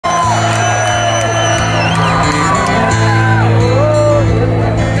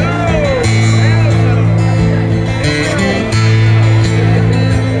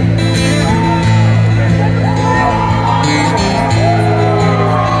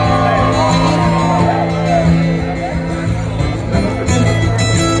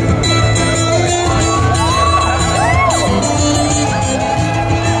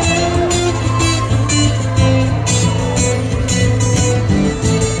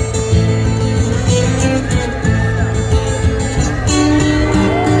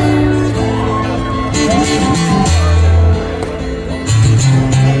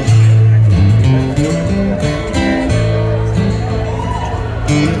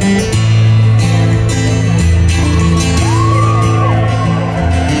This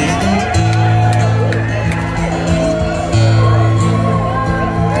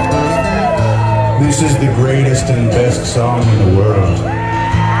is the greatest and best song in the world.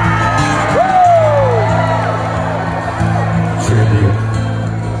 Tribute.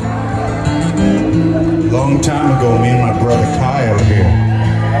 Long time ago, me and my brother Kyle here,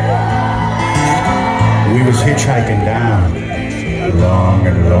 we was hitchhiking down a long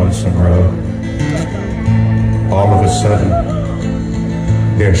and lonesome road. All of a sudden,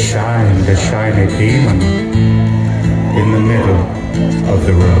 there shined a shiny demon in the middle of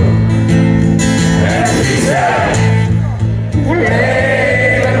the road. And he said,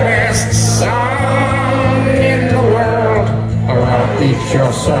 play the best song in the world, or I'll eat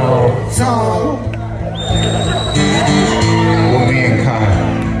your soul. So, well, me and Kyle,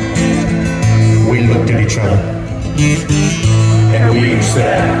 we looked at each other, and we each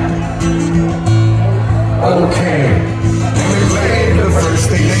said, okay. And we played the first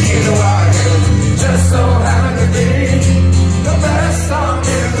thing that came to our head, just so happened to be the best song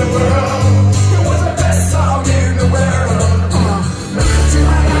in the world.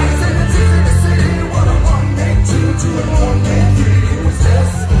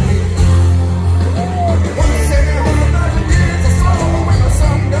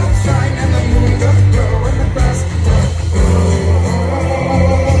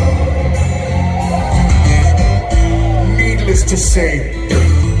 To say,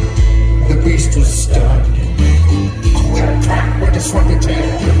 the beast was stunned. With a swampy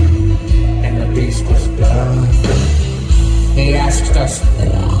tail, and the beast was done. He asked us,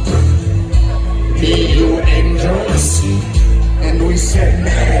 be you angels? And we said,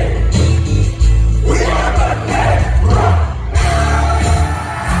 no. We are the dead rock.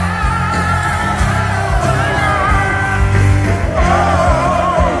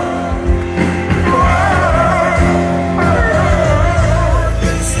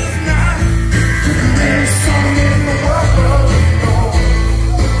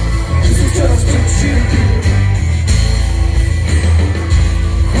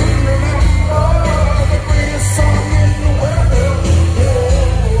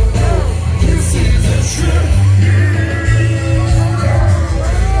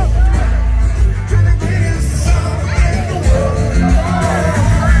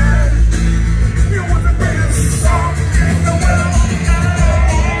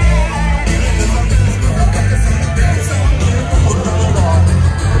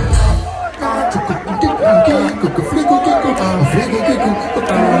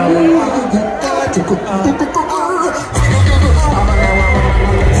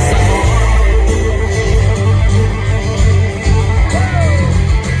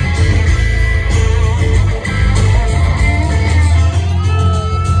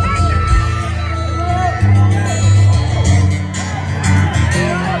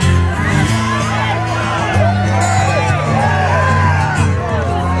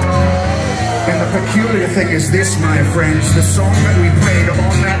 The peculiar thing is this, my friends, the song that we